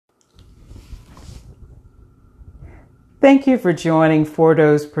Thank you for joining Four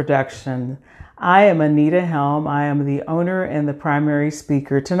Dose Production. I am Anita Helm. I am the owner and the primary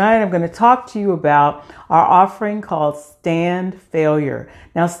speaker. Tonight I'm going to talk to you about our offering called Stand Failure.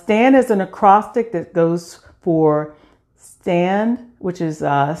 Now, STAND is an acrostic that goes for stand, which is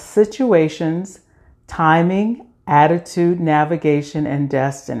situations, timing, attitude, navigation, and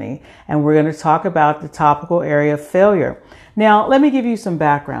destiny. And we're going to talk about the topical area of failure. Now, let me give you some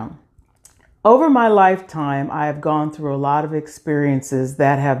background. Over my lifetime, I have gone through a lot of experiences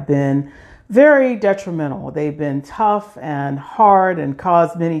that have been very detrimental. They've been tough and hard and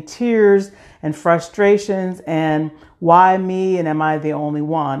caused many tears and frustrations. And why me, and am I the only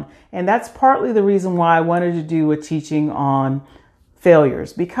one? And that's partly the reason why I wanted to do a teaching on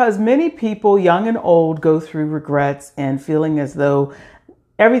failures, because many people, young and old, go through regrets and feeling as though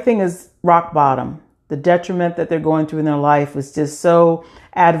everything is rock bottom. The detriment that they're going through in their life is just so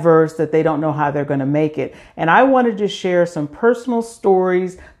adverse that they don't know how they're going to make it. And I wanted to share some personal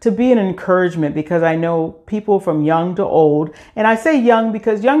stories to be an encouragement, because I know people from young to old, and I say young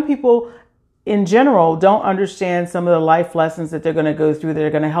because young people in general don't understand some of the life lessons that they're going to go through that are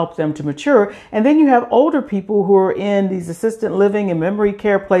going to help them to mature. And then you have older people who are in these assisted living and memory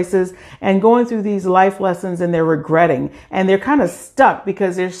care places and going through these life lessons, and they're regretting, and they're kind of stuck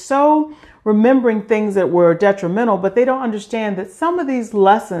because they're so remembering things that were detrimental, but they don't understand that some of these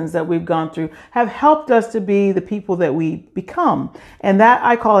lessons that we've gone through have helped us to be the people that we become. And that,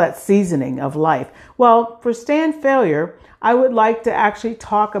 I call that seasoning of life. Well, for Stand Failure, I would like to actually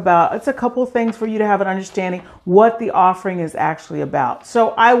talk about, it's a couple of things for you to have an understanding what the offering is actually about.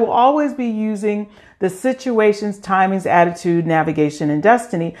 So I will always be using the situations, timings, attitude, navigation, and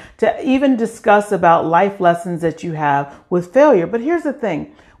destiny to even discuss about life lessons that you have with failure. But here's the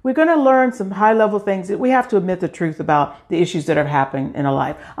thing. We're going to learn some high-level things that we have to admit the truth about the issues that are happening in our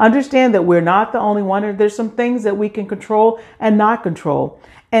life. Understand that we're not the only one. There's some things that we can control and not control.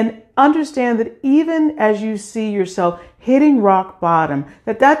 And understand that even as you see yourself hitting rock bottom,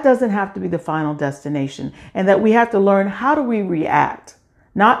 that doesn't have to be the final destination, and that we have to learn how do we react.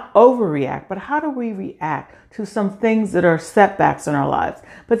 Not overreact, but how do we react to some things that are setbacks in our lives?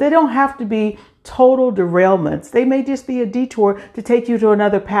 But they don't have to be total derailments. They may just be a detour to take you to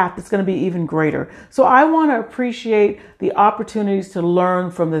another path that's going to be even greater. So I want to appreciate the opportunities to learn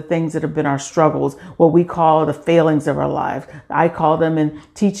from the things that have been our struggles, what we call the failings of our lives. I call them in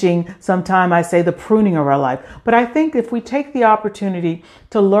teaching, sometimes I say the pruning of our life. But I think if we take the opportunity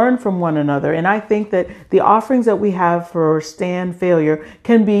to learn from one another, and I think that the offerings that we have for Stand Failure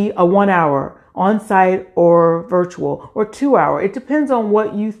can be a 1 hour on-site or virtual, or 2 hour. It depends on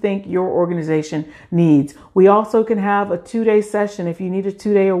what you think your organization needs. We also can have a 2-day session if you need a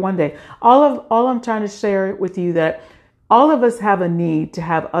 2-day or 1 day. All I'm trying to share with you that all of us have a need to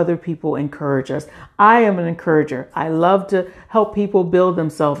have other people encourage us. I am an encourager. I love to help people build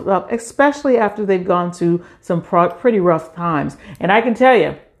themselves up, especially after they've gone through some pretty rough times. And I can tell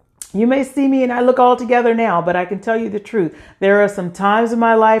you, you may see me and I look all together now, but I can tell you the truth. There are some times in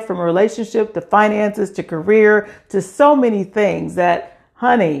my life, from relationship to finances to career to so many things, that,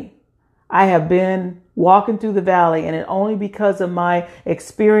 honey, I have been walking through the valley, and it only because of my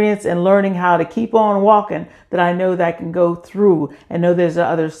experience and learning how to keep on walking that I know that I can go through and know there's the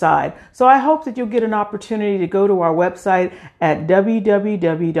other side. So I hope that you'll get an opportunity to go to our website at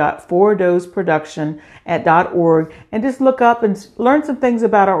www.fourdoseproduction.org and just look up and learn some things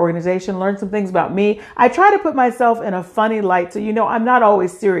about our organization, learn some things about me. I try to put myself in a funny light, so you know I'm not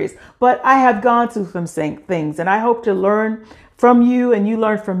always serious, but I have gone through some things, and I hope to learn from you and you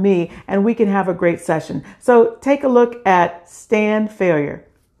learn from me, and we can have a great session. So take a look at Stand Failure.